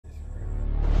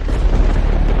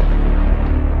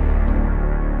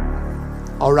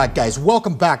All right, guys,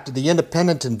 welcome back to the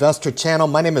Independent Investor Channel.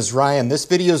 My name is Ryan. This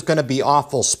video is going to be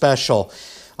awful special.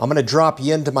 I'm going to drop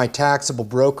you into my taxable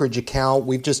brokerage account.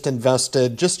 We've just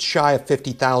invested just shy of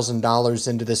 $50,000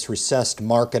 into this recessed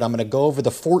market. I'm going to go over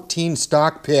the 14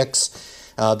 stock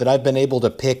picks that I've been able to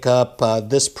pick up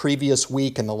this previous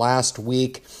week and the last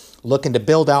week, looking to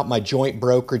build out my joint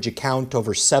brokerage account,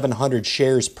 over 700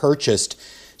 shares purchased.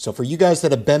 So for you guys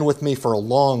that have been with me for a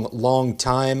long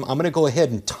time, I'm going to go ahead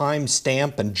and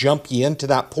timestamp and jump you into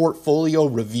that portfolio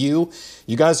review.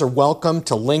 You guys are welcome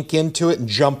to link into it and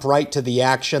jump right to the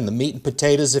action, the meat and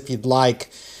potatoes if you'd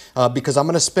like, because I'm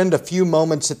going to spend a few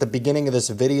moments at the beginning of this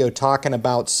video talking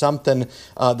about something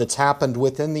that's happened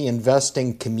within the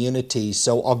investing community.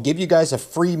 So I'll give you guys a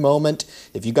free moment.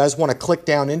 If you guys want to click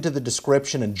down into the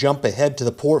description and jump ahead to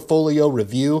the portfolio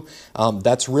review,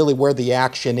 that's really where the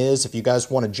action is. If you guys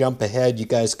want to jump ahead, you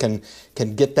guys can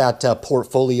get that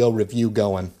portfolio review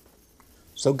going.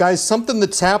 So guys, something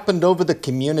that's happened over the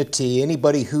community,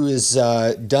 anybody who has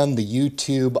done the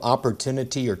YouTube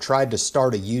opportunity or tried to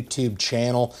start a YouTube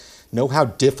channel know how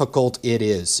difficult it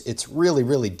is. It's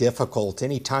really difficult.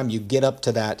 Anytime you get up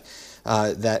to that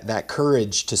that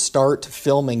courage to start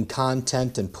filming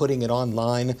content and putting it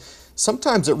online,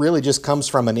 sometimes it really just comes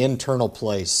from an internal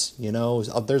place. You know,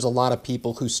 there's a lot of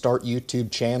people who start YouTube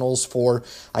channels for,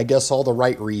 I guess, all the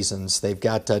right reasons. They've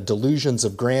got delusions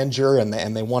of grandeur and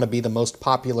they want to be the most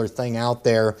popular thing out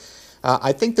there.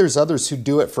 I think there's others who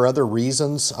do it for other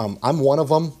reasons. I'm one of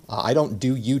them. I don't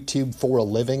do YouTube for a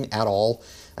living at all.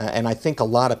 And I think a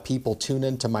lot of people tune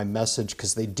into my message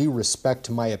because they do respect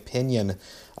my opinion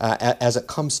as it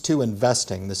comes to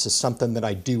investing. This is something that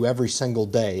I do every single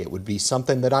day. It would be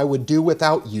something that I would do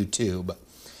without YouTube.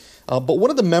 But one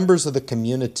of the members of the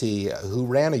community who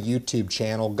ran a YouTube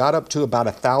channel got up to about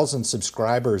 1,000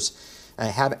 subscribers,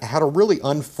 had a really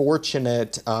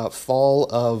unfortunate fall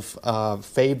of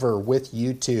favor with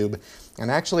YouTube, and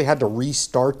actually had to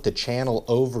restart the channel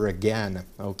over again,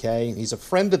 okay? He's a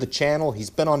friend of the channel.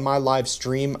 He's been on my live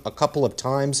stream a couple of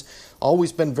times,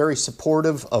 always been very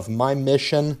supportive of my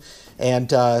mission,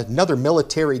 and another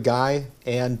military guy,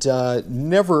 and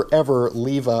never ever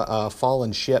leave a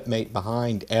fallen shipmate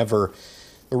behind, ever.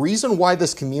 The reason why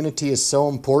this community is so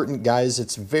important, guys,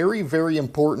 it's very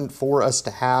important for us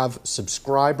to have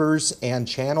subscribers and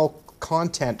channel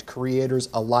content creators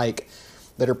alike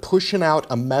that are pushing out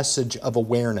a message of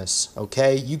awareness,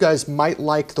 okay? You guys might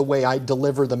like the way I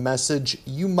deliver the message,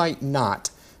 you might not,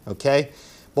 okay?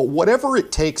 But whatever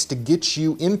it takes to get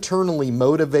you internally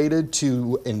motivated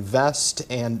to invest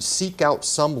and seek out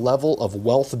some level of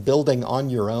wealth building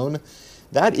on your own,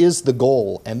 that is the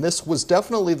goal. And this was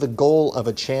definitely the goal of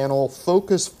a channel,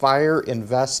 Focus Fire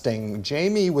Investing.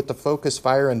 Jamie with the Focus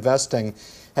Fire Investing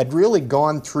had really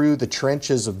gone through the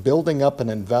trenches of building up an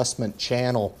investment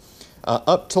channel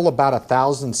up till about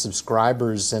 1,000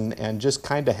 subscribers, and just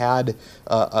kind of had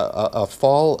a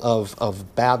fall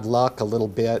of bad luck a little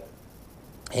bit,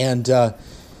 and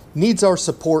needs our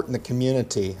support in the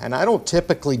community. And I don't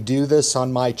typically do this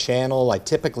on my channel. I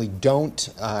typically don't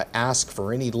ask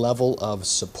for any level of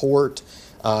support,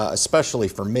 especially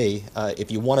for me.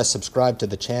 If you want to subscribe to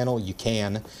the channel, you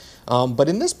can. But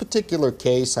in this particular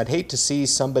case, I'd hate to see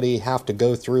somebody have to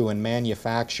go through and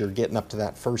manufacture getting up to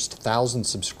that first 1,000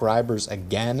 subscribers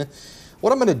again.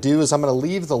 What I'm going to do is I'm going to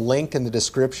leave the link in the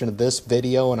description of this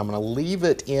video, and I'm going to leave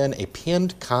it in a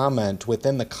pinned comment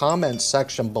within the comments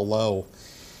section below.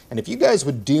 And if you guys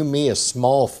would do me a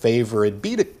small favor, it'd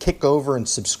be to kick over and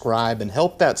subscribe and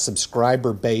help that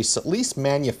subscriber base at least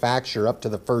manufacture up to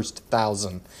the first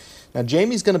 1,000. Now,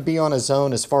 Jamie's going to be on his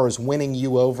own as far as winning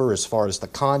you over, as far as the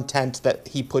content that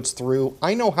he puts through.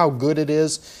 I know how good it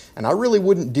is, and I really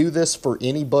wouldn't do this for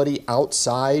anybody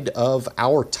outside of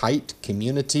our tight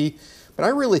community. But I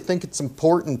really think it's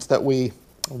important that we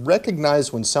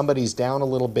recognize when somebody's down a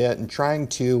little bit and trying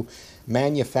to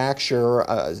manufacture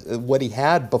what he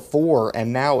had before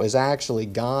and now is actually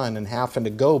gone, and having to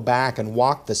go back and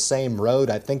walk the same road,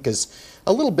 I think is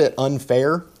a little bit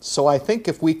unfair. So I think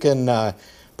if we can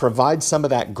provide some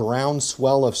of that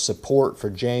groundswell of support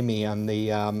for Jamie on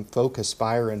the Focus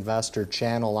Fire Investor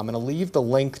channel, I'm going to leave the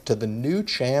link to the new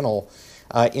channel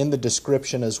in the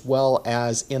description as well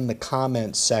as in the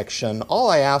comments section.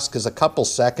 All I ask is a couple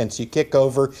seconds. You kick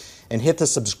over and hit the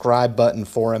subscribe button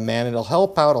for him, man. It'll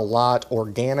help out a lot,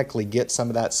 organically get some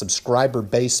of that subscriber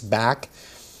base back.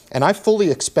 And I fully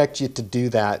expect you to do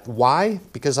that. Why?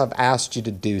 Because I've asked you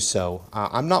to do so.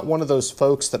 I'm not one of those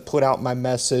folks that put out my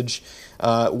message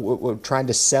trying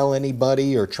to sell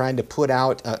anybody or trying to put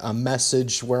out a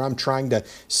message where I'm trying to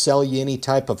sell you any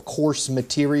type of course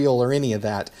material or any of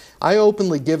that. I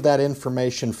openly give that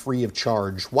information free of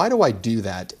charge. Why do I do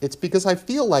that? It's because I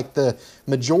feel like the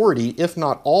majority, if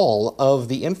not all, of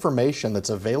the information that's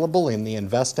available in the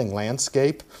investing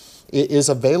landscape is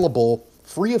available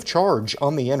free of charge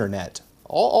on the internet.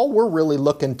 All we're really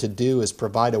looking to do is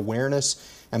provide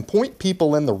awareness and point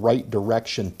people in the right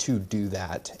direction to do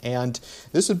that. And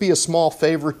this would be a small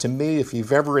favor to me if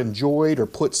you've ever enjoyed or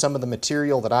put some of the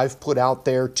material that I've put out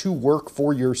there to work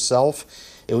for yourself.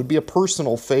 It would be a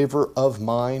personal favor of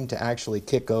mine to actually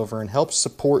kick over and help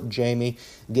support Jamie,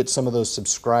 get some of those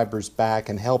subscribers back,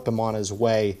 and help him on his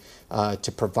way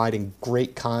to providing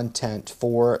great content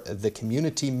for the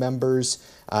community members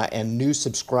and new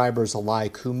subscribers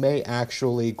alike who may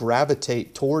actually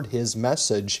gravitate toward his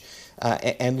message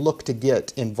and look to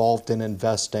get involved in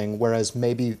investing, whereas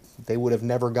maybe they would have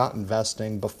never got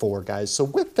investing before, guys. So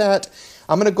with that,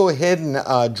 I'm going to go ahead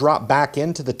and drop back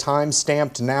into the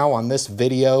timestamp now on this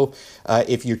video.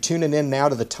 If you're tuning in now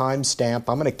to the timestamp,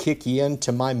 I'm going to kick you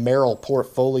into my Merrill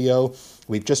portfolio.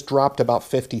 We've just dropped about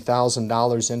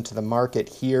 $50,000 into the market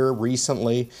here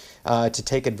recently to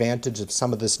take advantage of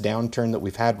some of this downturn that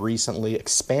we've had recently,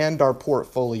 expand our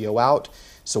portfolio out.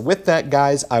 So with that,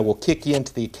 guys, I will kick you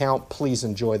into the account. Please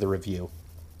enjoy the review.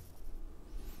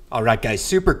 All right, guys,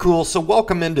 super cool. So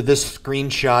welcome into this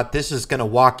screenshot. This is going to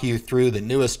walk you through the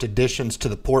newest additions to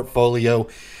the portfolio.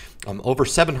 Over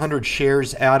 700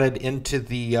 shares added into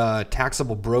the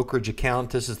taxable brokerage account.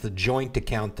 This is the joint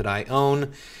account that I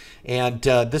own. And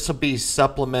this will be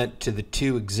supplement to the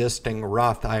two existing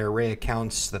Roth IRA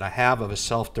accounts that I have of a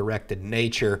self-directed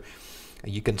nature.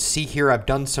 You can see here I've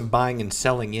done some buying and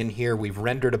selling in here. We've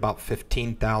rendered about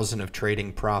 $15,000 of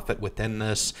trading profit within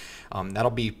this.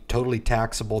 That'll be totally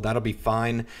taxable. That'll be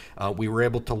fine. We were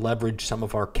able to leverage some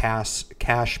of our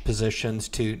cash positions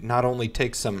to not only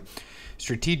take some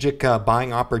strategic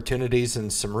buying opportunities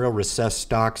and some real recessed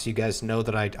stocks. You guys know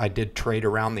that I did trade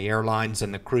around the airlines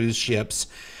and the cruise ships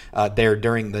there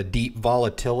during the deep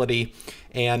volatility.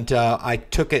 And I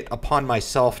took it upon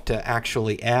myself to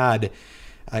actually add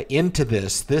into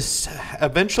this. This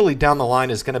eventually down the line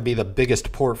is going to be the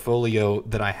biggest portfolio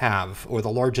that I have, or the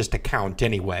largest account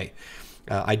anyway.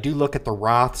 I do look at the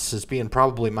Roths as being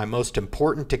probably my most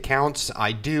important accounts.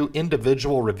 I do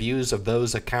individual reviews of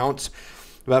those accounts.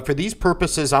 But for these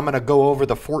purposes, I'm going to go over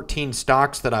the 14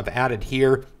 stocks that I've added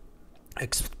here,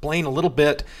 explain a little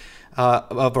bit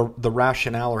of the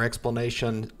rationale or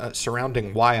explanation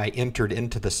surrounding why I entered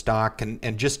into the stock.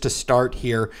 And just to start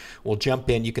here, we'll jump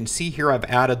in. You can see here I've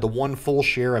added the one full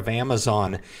share of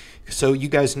Amazon. So you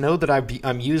guys know that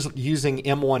I'm using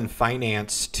M1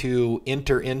 Finance to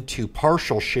enter into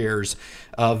partial shares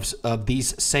of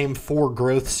these same four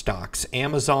growth stocks: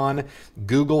 Amazon,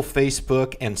 Google,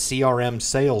 Facebook, and CRM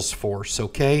Salesforce,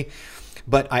 okay?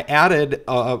 But I added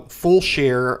full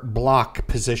share block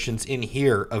positions in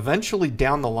here. Eventually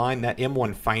down the line, that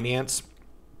M1 Finance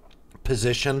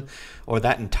position or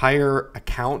that entire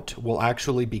account will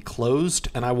actually be closed,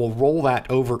 and I will roll that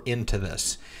over into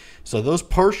this. So those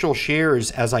partial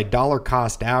shares, as I dollar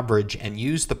cost average and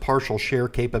use the partial share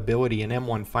capability in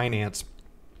M1 Finance,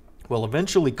 will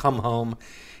eventually come home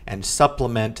and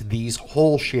supplement these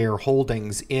whole share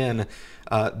holdings in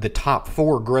the top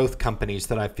four growth companies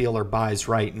that I feel are buys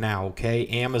right now, okay?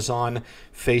 Amazon,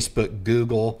 Facebook,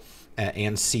 Google,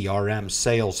 and CRM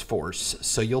Salesforce.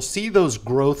 So you'll see those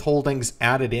growth holdings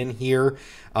added in here,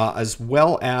 as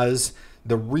well as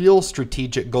the real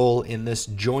strategic goal in this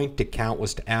joint account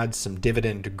was to add some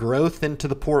dividend growth into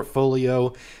the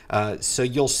portfolio. So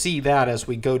you'll see that as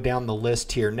we go down the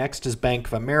list here. Next is Bank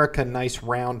of America, nice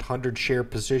round 100 share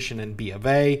position in B of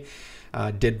A.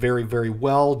 Did very, very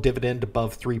well. Dividend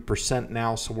above 3%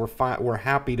 now, so we're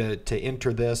happy to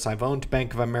enter this. I've owned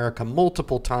Bank of America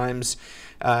multiple times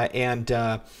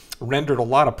and rendered a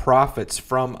lot of profits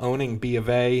from owning B of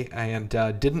A, and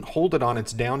didn't hold it on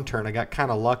its downturn. I got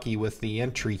kind of lucky with the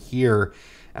entry here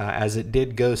as it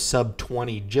did go sub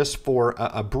 20 just for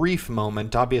a brief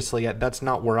moment. Obviously, that's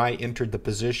not where I entered the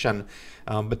position,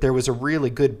 but there was a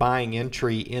really good buying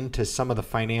entry into some of the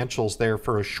financials there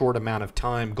for a short amount of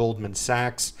time. Goldman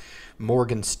Sachs,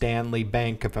 Morgan Stanley,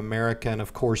 Bank of America, and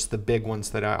of course the big ones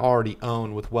that I already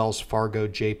own with Wells Fargo,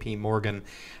 JP Morgan,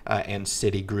 and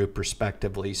Citigroup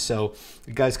respectively. So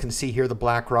you guys can see here the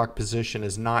BlackRock position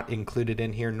is not included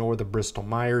in here, nor the Bristol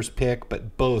Myers pick,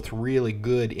 but both really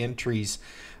good entries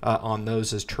on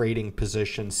those as trading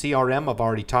positions. CRM I've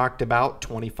already talked about,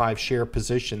 25 share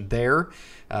position there,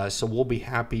 so we'll be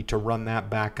happy to run that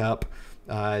back up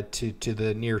to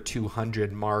the near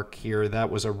 200 mark here. That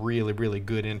was a really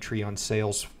good entry on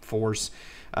Salesforce.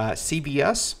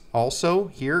 CVS also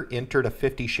here entered a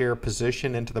 50 share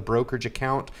position into the brokerage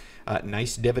account.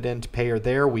 Nice dividend payer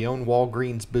there. We own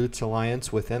Walgreens Boots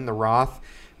Alliance within the Roth,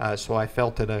 so I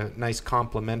felt it a nice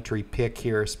complementary pick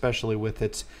here, especially with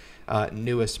its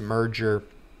newest merger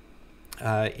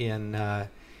in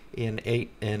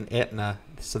Aetna.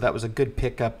 So that was a good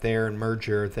pickup there and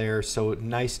merger there. So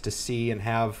nice to see and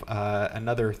have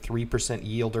another 3%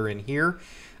 yielder in here.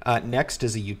 Next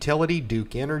is a utility,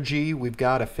 Duke Energy. We've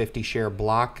got a 50 share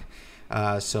block.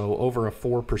 So over a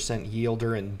 4%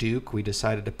 yielder in Duke. We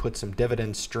decided to put some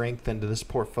dividend strength into this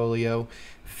portfolio.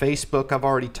 Facebook I've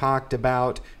already talked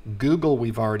about. Google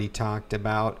we've already talked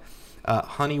about.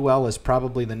 Honeywell is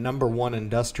probably the #1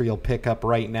 industrial pickup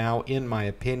right now, in my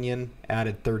opinion.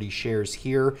 Added 30 shares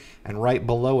here, and right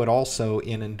below it also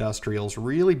in industrials.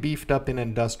 Really beefed up in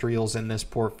industrials in this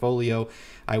portfolio.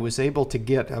 I was able to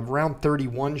get around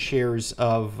 31 shares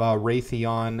of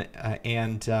Raytheon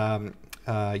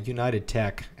and United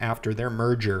Tech after their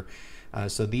merger.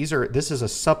 So this is a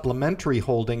supplementary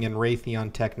holding in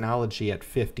Raytheon Technology at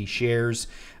 50 shares.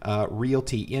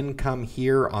 Realty Income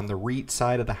here on the REIT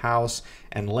side of the house,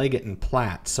 and Leggett &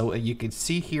 Platt. So you can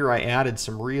see here I added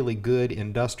some really good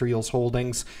industrials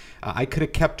holdings. I could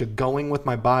have kept it going with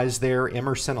my buys there.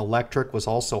 Emerson Electric was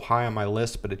also high on my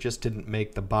list, but it just didn't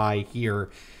make the buy here.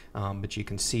 But you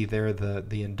can see there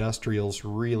the industrials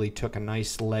really took a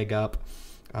nice leg up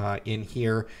in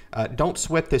here. Don't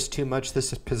sweat this too much.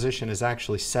 This position is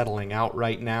actually settling out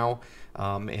right now,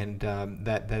 and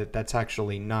that's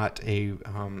actually not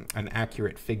an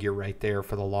accurate figure right there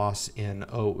for the loss in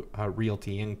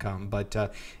Realty Income.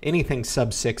 But anything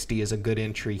sub 60 is a good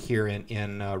entry here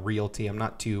in Realty. I'm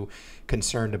not too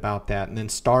concerned about that. And then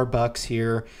Starbucks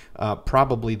here,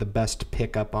 probably the best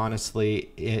pickup,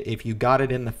 honestly. If you got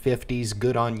it in the 50s,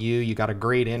 good on you. You got a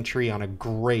great entry on a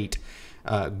great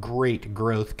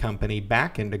growth company,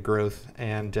 back into growth,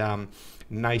 and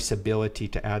nice ability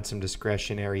to add some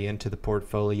discretionary into the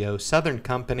portfolio. Southern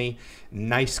Company,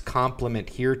 nice complement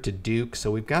here to Duke.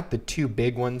 So we've got the two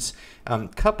big ones.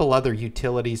 Couple other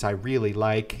utilities I really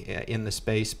like in the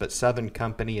space, but Southern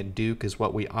Company and Duke is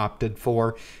what we opted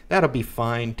for. That'll be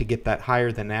fine to get that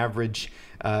higher than average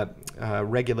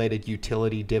regulated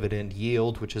utility dividend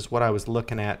yield, which is what I was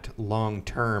looking at long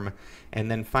term.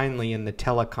 And then finally in the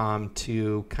telecom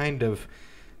to kind of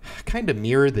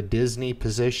mirror the Disney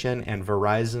position and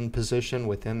Verizon position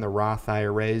within the Roth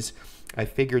IRAs. I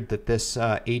figured that this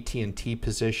AT&T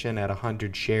position at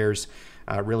 100 shares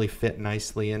really fit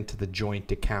nicely into the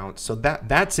joint account. So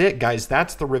that's it, guys.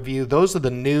 That's the review. Those are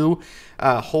the new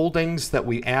holdings that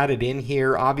we added in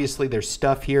here. Obviously, there's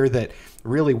stuff here that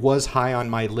really was high on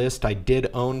my list. I did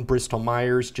own Bristol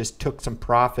Myers, just took some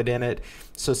profit in it.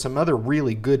 So some other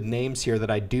really good names here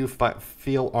that I do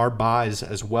feel are buys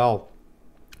as well.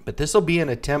 But this will be an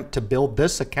attempt to build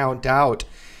this account out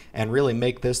and really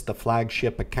make this the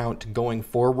flagship account going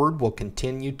forward. We'll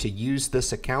continue to use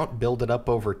this account, build it up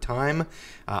over time.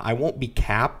 I won't be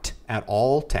capped at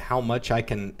all to how much I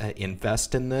can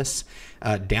invest in this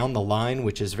down the line,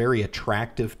 which is very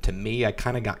attractive to me. I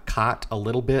kind of got caught a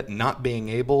little bit not being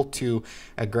able to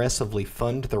aggressively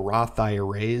fund the Roth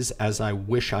IRAs as I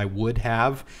wish I would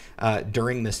have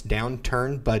during this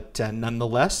downturn, but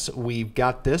nonetheless, we've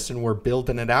got this and we're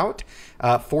building it out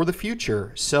for the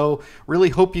future. So really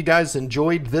hope you guys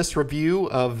enjoyed this review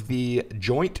of the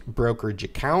joint brokerage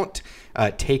account.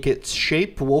 Take its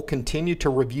shape. We'll continue to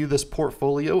review this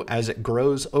portfolio as it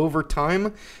grows over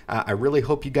time. I really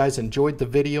hope you guys enjoyed the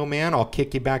video, man. I'll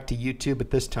kick you back to YouTube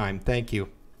at this time. Thank you.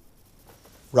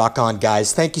 Rock on,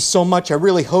 guys. Thank you so much. I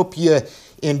really hope you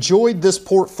enjoyed this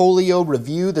portfolio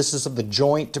review. This is of the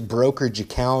joint brokerage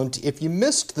account. If you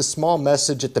missed the small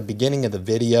message at the beginning of the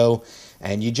video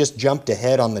and you just jumped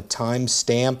ahead on the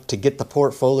timestamp to get the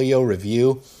portfolio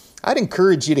review, I'd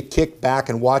encourage you to kick back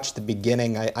and watch the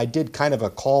beginning. I did kind of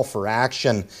a call for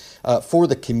action for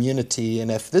the community, and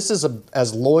if this is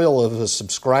as loyal of a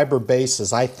subscriber base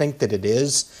as I think that it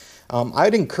is,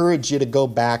 I'd encourage you to go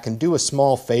back and do a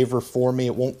small favor for me.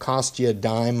 It won't cost you a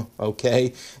dime,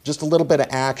 okay? Just a little bit of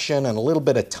action and a little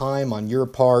bit of time on your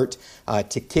part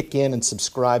to kick in and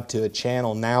subscribe to a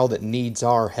channel now that needs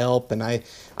our help. And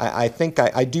I think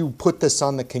I do put this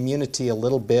on the community a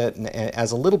little bit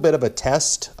as a little bit of a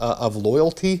test of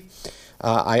loyalty.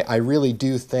 I really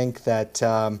do think that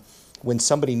when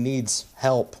somebody needs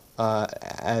help,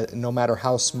 no matter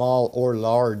how small or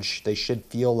large, they should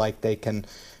feel like they can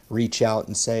reach out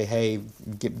and say, hey,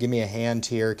 give me a hand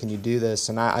here, can you do this?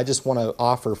 And I just want to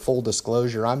offer full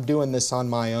disclosure, I'm doing this on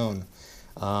my own.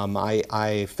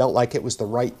 I felt like it was the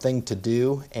right thing to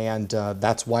do, and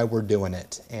that's why we're doing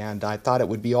it. And I thought it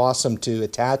would be awesome to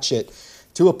attach it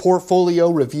to a portfolio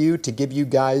review to give you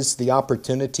guys the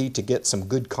opportunity to get some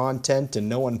good content and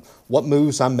knowing what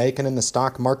moves I'm making in the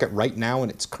stock market right now in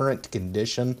its current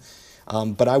condition.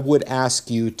 But I would ask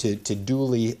you to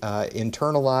duly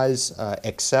internalize,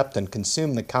 accept, and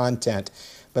consume the content,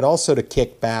 but also to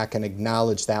kick back and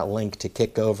acknowledge that link to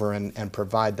kick over and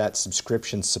provide that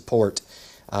subscription support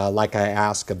like I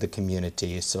ask of the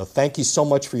community. So thank you so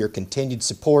much for your continued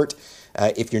support.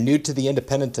 If you're new to the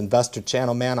Independent Investor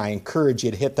channel, man, I encourage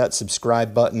you to hit that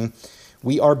subscribe button.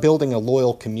 We are building a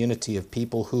loyal community of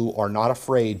people who are not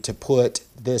afraid to put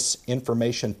this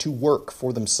information to work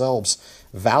for themselves,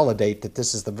 validate that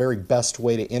this is the very best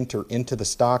way to enter into the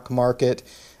stock market,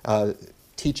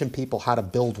 teaching people how to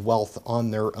build wealth on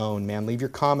their own, man. Leave your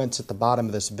comments at the bottom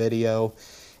of this video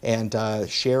and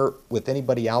share with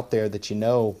anybody out there that you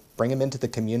know. Bring them into the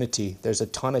community. There's a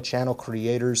ton of channel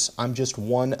creators. I'm just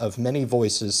one of many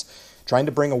voices trying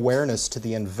to bring awareness to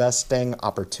the investing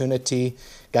opportunity.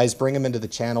 Guys, bring them into the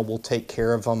channel. We'll take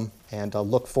care of them, and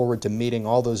look forward to meeting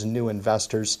all those new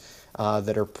investors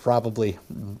that are probably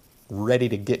ready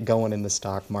to get going in the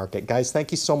stock market. Guys, thank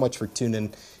you so much for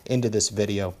tuning into this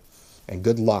video, and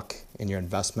good luck in your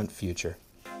investment future.